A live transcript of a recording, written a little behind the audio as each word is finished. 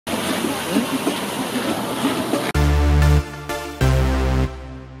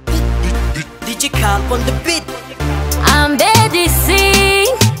On the beat. Ambe sing.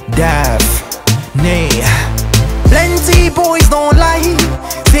 Daphne. Plenty boys don't lie,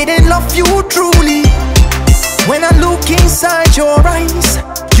 say they love you truly. When I look inside your eyes,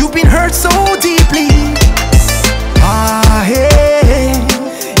 you've been hurt so deeply. Ah, hey,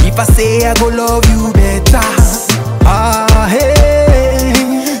 if I say I go love you better, ah,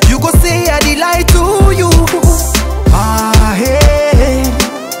 hey, you go say I did lie to you. Ah, hey,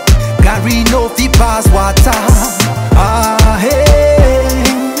 carry no fit pass water. Ah, hey,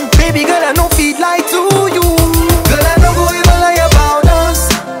 baby girl, I no fit lie to you. Girl, I no go ever lie about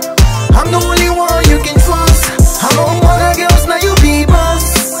us. I'm the only one you can trust. I'm on other girls, now you be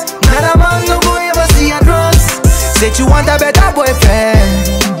boss. Not a man no go ever see a trust. Said you want a better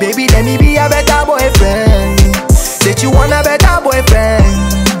boyfriend, baby, let me be a better boyfriend. Said you want a better boyfriend,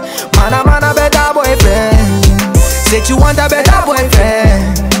 man a better boyfriend. Said you want a better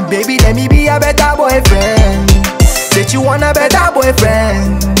boyfriend, baby, let me be a better boyfriend. Said you want a better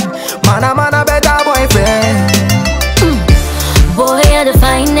boyfriend, man a better boyfriend. Boy, you're the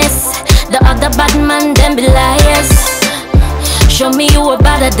finest. The other bad man, them be liars. Show me you were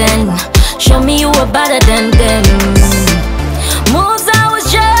better than. Show me you were better than them. Moves, I was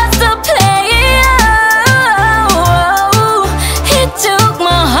just a player. He took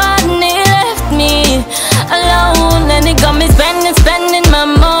my heart and he left me alone. And he got me spending my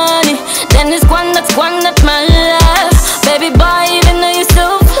money. Then he squandered my life. Baby boy, even though you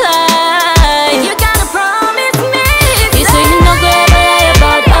so fly, you gotta promise me. You say you no go ever lie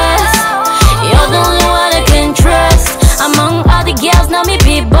about us. You're the only one I can trust. Among all the girls, now me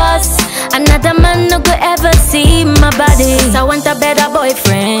be boss. Another man no go ever see my body. Cause I want a better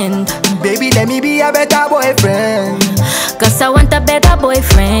boyfriend. Baby, let me be a better boyfriend. Cause I want a better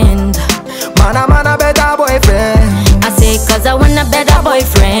boyfriend. Man a better boyfriend. I say cause I want a better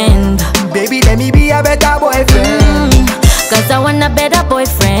boyfriend. Baby, let me be a better boyfriend. Cause I want a better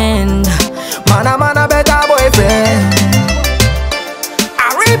boyfriend. Man a better boyfriend.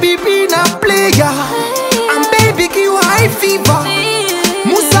 Arabi be na player, and baby give you high fever.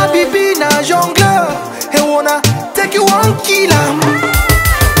 Musa be na jongleur, he wanna take you one killer.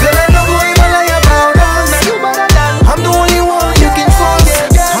 Girl, I no go ever lie about us. I'm the only one you can trust.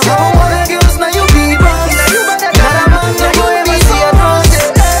 I'm on other girls, now you be boss. Not a man no go ever see a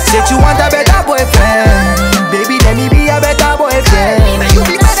trust. Said you want a better boyfriend, baby, let me be a better boyfriend.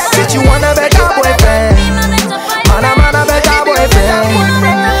 Said you want a better boyfriend, man a better boyfriend.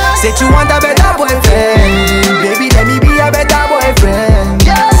 Said you want a better boyfriend, baby, let me be a better boyfriend.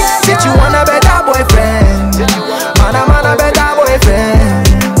 Said you want a better boyfriend, man a better boyfriend.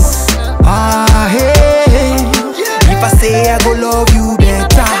 Ah, hey, if I say I go love you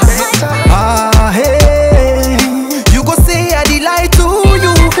better, ah, hey, you go say I did lie to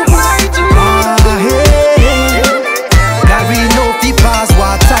you. Ah, hey, carry no fit pass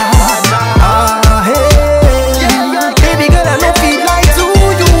water. Ah, hey, baby girl, I no fit lie to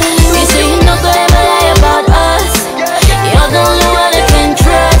you. You say you no go ever lie about us. You're the only one I can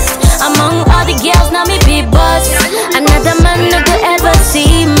trust. Among all the girls, now me be boss. Another man no go ever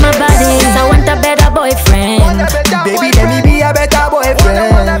see my body. Cause I want a better boyfriend. Baby, let me be a better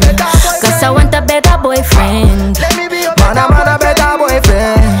boyfriend. Cause I want a better boyfriend. Man a better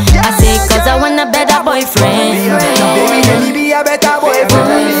boyfriend. I say cause I want a better boyfriend. Baby, let me be a better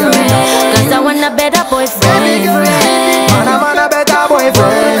boyfriend. Cause I want a better boyfriend.